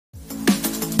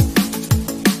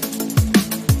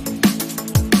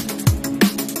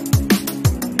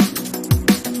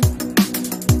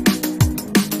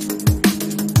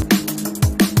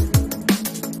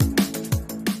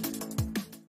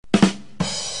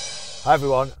Hi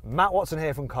everyone, Matt Watson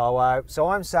here from CarWow. So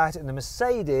I'm sat in the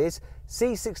Mercedes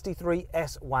C63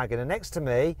 S wagon, and next to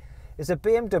me is a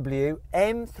BMW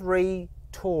M3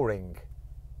 Touring.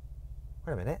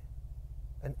 Wait a minute,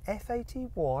 an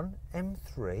F81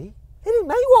 M3? He didn't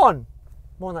make one!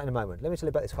 More on that in a moment. Let me tell you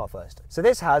about this car first. So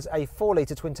this has a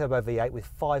 4-litre twin-turbo V8 with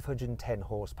 510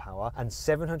 horsepower and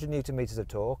 700 newton meters of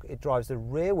torque. It drives the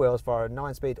rear wheels via a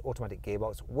 9-speed automatic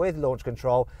gearbox with launch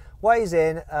control, weighs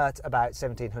in at about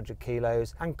 1,700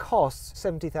 kilos and costs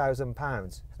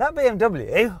 £70,000. That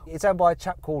BMW, it's owned by a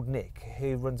chap called Nick,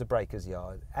 who runs a breakers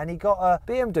yard, and he got a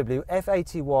BMW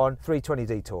F81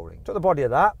 320d Touring. Took the body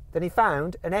of that, then he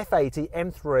found an F80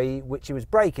 M3 which he was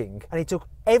breaking, and he took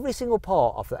every single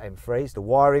part off that M3, the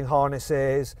wiring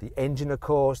harnesses, the engine of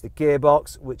course, the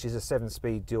gearbox, which is a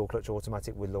 7-speed dual clutch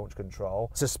automatic with launch control,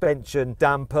 suspension,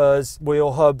 dampers,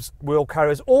 wheel hubs, wheel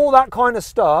carriers, all that kind of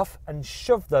stuff, and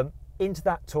shoved them into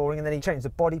that Touring. And then he changed the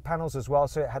body panels as well,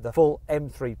 so it had the full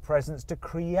M3 presence to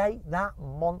create that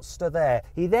monster there.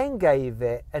 He then gave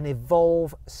it an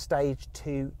Evolve Stage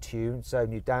 2 tune, so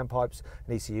new downpipes,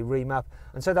 an ECU remap,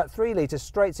 and so that 3-litre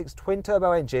straight-six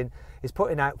twin-turbo engine is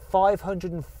putting out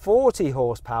 540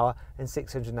 horsepower and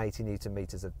 680 newton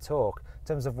meters of torque. In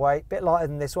terms of weight, a bit lighter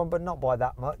than this one, but not by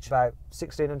that much, about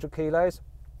 1,600 kilos.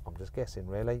 I'm just guessing,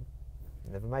 really.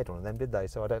 Never made one of them, did they?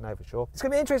 So I don't know for sure. It's going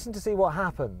to be interesting to see what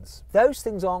happens. Those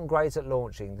things aren't great at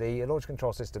launching. The launch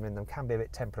control system in them can be a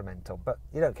bit temperamental, but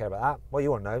you don't care about that. What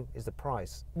you want to know is the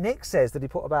price. Nick says that he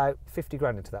put about 50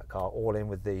 grand into that car, all in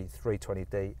with the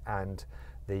 320d and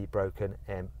the broken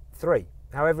M3.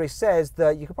 However, he says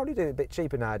that you could probably do it a bit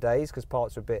cheaper nowadays because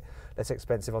parts are a bit less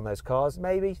expensive on those cars.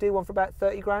 Maybe do one for about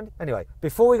 30 grand. Anyway,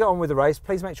 before we get on with the race,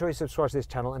 please make sure you subscribe to this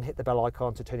channel and hit the bell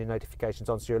icon to turn your notifications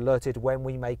on so you're alerted when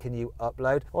we make a new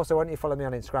upload. Also, why don't you follow me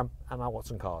on Instagram at Matt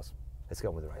Watson Cars. Let's get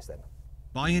on with the race then.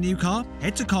 Buying a new car?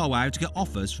 Head to CarWow to get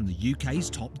offers from the UK's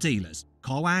top dealers.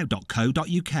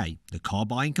 carwow.co.uk, the car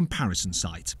buying comparison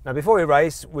site. Now, before we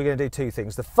race, we're going to do two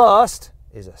things. The first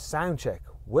is a sound check.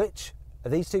 Which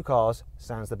of these two cars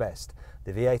sounds the best?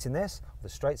 The V8 in this, or the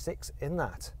straight six in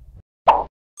that?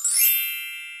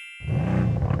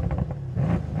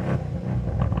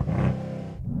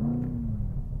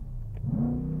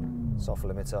 Soft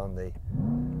limiter on the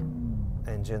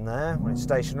engine there when it's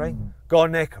stationary. Go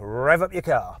on, Nick, rev up your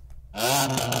car.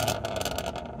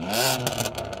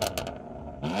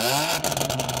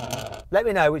 Let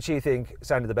me know which you think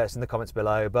sounded the best in the comments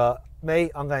below, but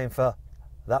me, I'm going for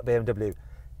that BMW.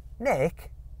 Nick,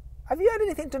 have you had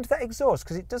anything done to that exhaust?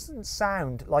 Because it doesn't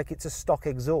sound like it's a stock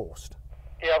exhaust.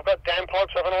 Yeah, I've got downpipes,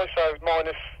 haven't I? So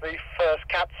minus the first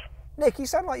caps. Nick, you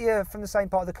sound like you're from the same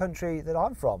part of the country that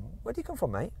I'm from. Where do you come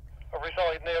from, mate? I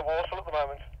reside near Walsall at the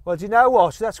moment. Well, do you know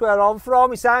what? That's where I'm from.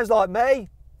 He sounds like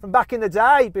me from back in the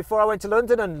day before I went to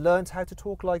London and learned how to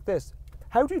talk like this.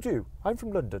 How do you do? I'm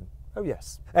from London. Oh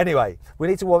yes. Anyway, we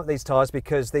need to warm up these tyres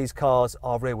because these cars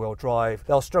are rear-wheel drive.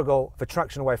 They'll struggle for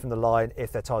traction away from the line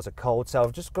if their tyres are cold. So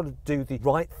I've just got to do the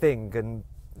right thing and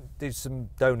do some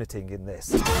donating in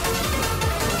this.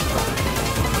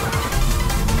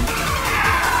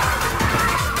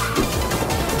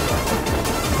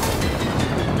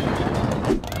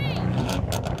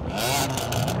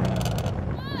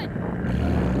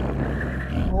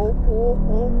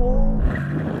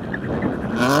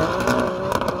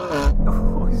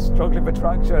 Struggling for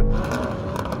traction.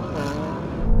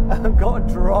 And got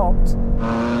dropped.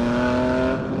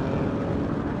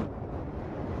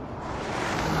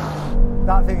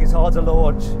 That thing is hard to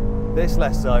launch. This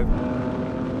less so.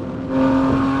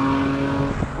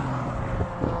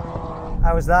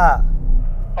 How was that?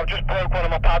 I've just broke one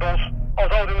of my paddles. I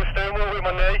was holding the steering wheel with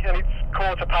my knee and it's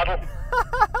caught a paddle.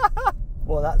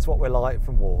 Well, that's what we're like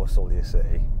from Walsall, you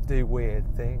see. Do weird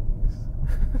things.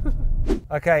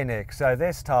 Okay, Nick, so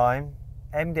this time,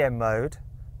 MDM mode,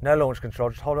 no launch control,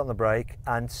 just hold on the brake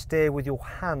and steer with your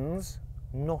hands,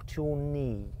 not your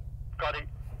knee. Got it.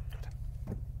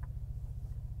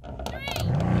 3, 2,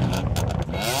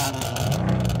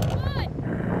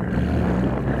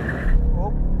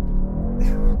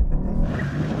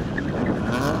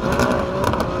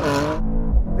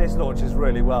 1. This launches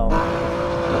really well.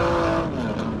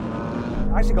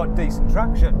 I actually got decent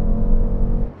traction.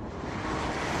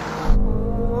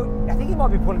 I think he might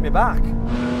be pulling me back.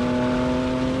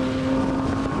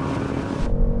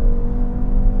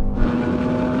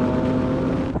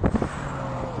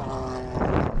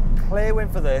 Clear win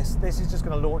for this. This is just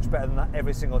going to launch better than that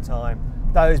every single time.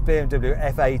 Those BMW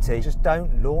F80 just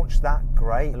don't launch that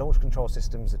great. The launch control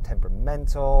systems are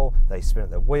temperamental. They spin at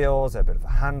their wheels. They're a bit of a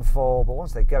handful, but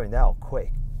once they're going, they are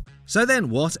quick. So then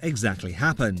what exactly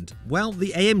happened? Well,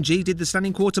 the AMG did the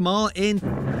standing quarter mile in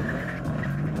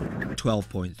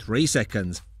 12.3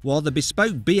 seconds, while the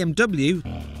bespoke BMW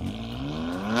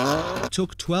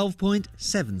took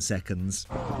 12.7 seconds.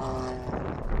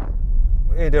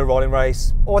 We're going to do a rolling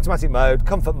race, automatic mode,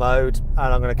 comfort mode,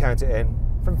 and I'm going to count it in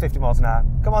from 50 miles an hour.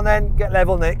 Come on then, get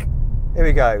level, Nick. Here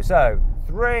we go. So,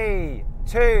 3,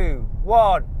 2,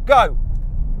 1, go!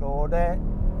 Floored it.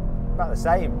 About the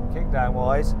same, kick down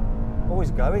wise.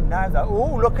 Always going now though.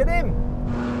 Oh, look at him!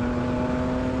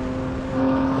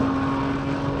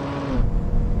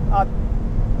 I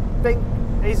think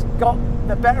he's got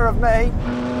the better of me.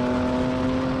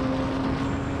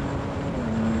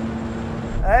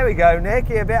 There we go, Nick.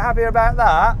 You a bit happier about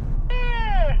that?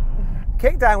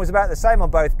 Kickdown was about the same on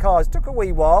both cars. Took a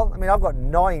wee while. I mean, I've got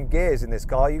 9 gears in this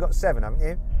car. You've got 7, haven't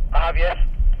you? I have, yes.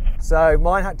 So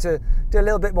mine had to do a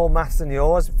little bit more maths than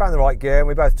yours. Found the right gear and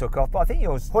we both took off. But I think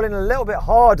yours pulling a little bit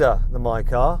harder than my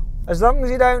car. As long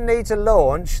as you don't need to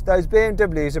launch, those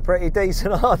BMWs are pretty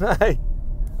decent, aren't they?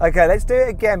 Okay, let's do it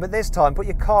again, but this time put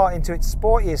your car into its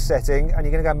sportiest setting and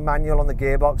you're going to go manual on the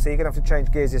gearbox, so you're going to have to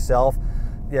change gears yourself.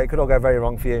 Yeah, it could all go very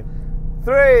wrong for you.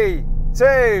 3,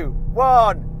 2,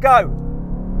 1, go!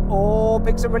 Oh,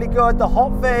 picks up really good. The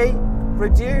hot V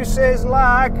reduces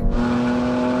lag.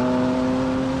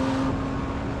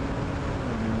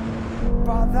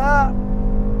 But that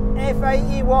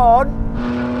F81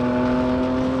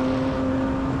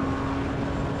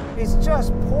 is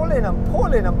just pulling and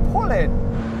pulling and pulling.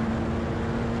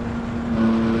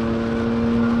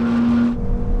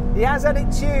 He has had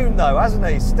it tuned though, hasn't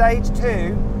he? Stage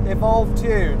 2, evolved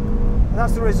tune. And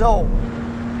that's the result.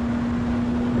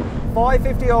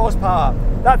 550 horsepower.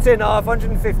 That's enough,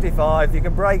 155. You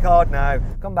can brake hard now.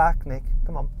 Come back, Nick.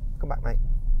 Come on. Come back, mate.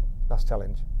 Last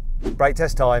challenge. Brake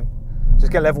test time.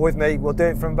 Just get level with me. We'll do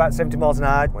it from about 70 miles an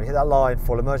hour. When you hit that line,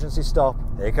 full emergency stop.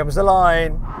 Here comes the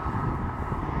line.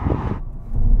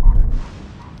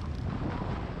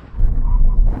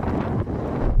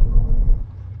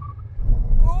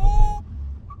 Oh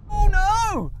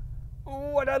no!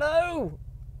 Oh, I don't know.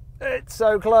 It's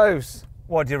so close.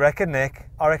 What do you reckon, Nick?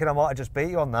 I reckon I might have just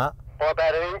beat you on that. What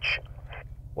about an inch?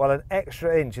 Well, an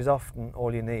extra inch is often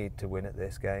all you need to win at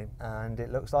this game, and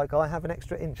it looks like I have an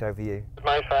extra inch over you.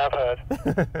 Most I've heard.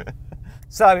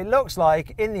 So it looks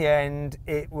like, in the end,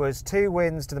 it was 2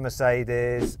 wins to the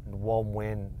Mercedes and 1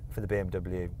 win for the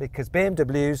BMW, because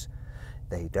BMWs,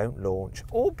 they don't launch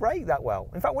or brake that well.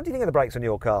 In fact, what do you think of the brakes on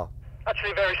your car?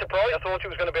 Actually very surprised. I thought it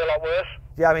was going to be a lot worse.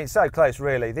 Yeah, I mean, so close,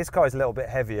 really. This car is a little bit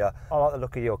heavier. I like the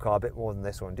look of your car a bit more than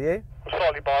this one, do you? I'm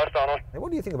slightly biased, aren't I?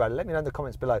 What do you think about it? Let me know in the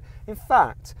comments below. In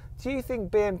fact, do you think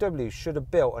BMW should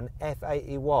have built an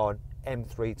F81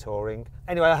 M3 Touring?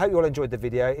 Anyway, I hope you all enjoyed the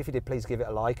video. If you did, please give it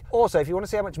a like. Also, if you want to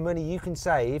see how much money you can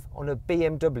save on a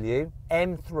BMW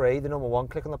M3, the normal one,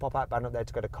 click on the pop-out button up there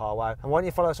to go to CarWow. And why don't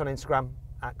you follow us on Instagram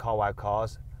at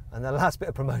CarWowCars? And the last bit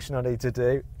of promotion I need to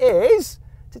do is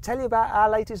to tell you about our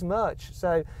latest merch.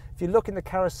 So if you look in the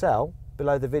carousel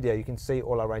below the video, you can see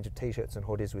all our range of t-shirts and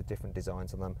hoodies with different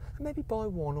designs on them. And maybe buy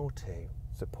 1 or 2.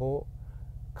 Support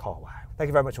CarWow. Thank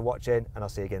you very much for watching, and I'll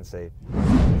see you again soon.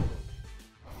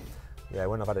 Yeah,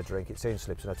 when I've had a drink, it soon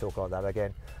slips and I talk like that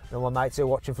again. And all my mates who are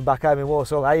watching from back home in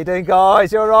Walsall, how you doing,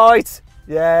 guys? You all right?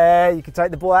 Yeah, you can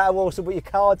take the boy out of Walsall, but you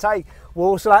can't take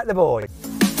Walsall out of the boy.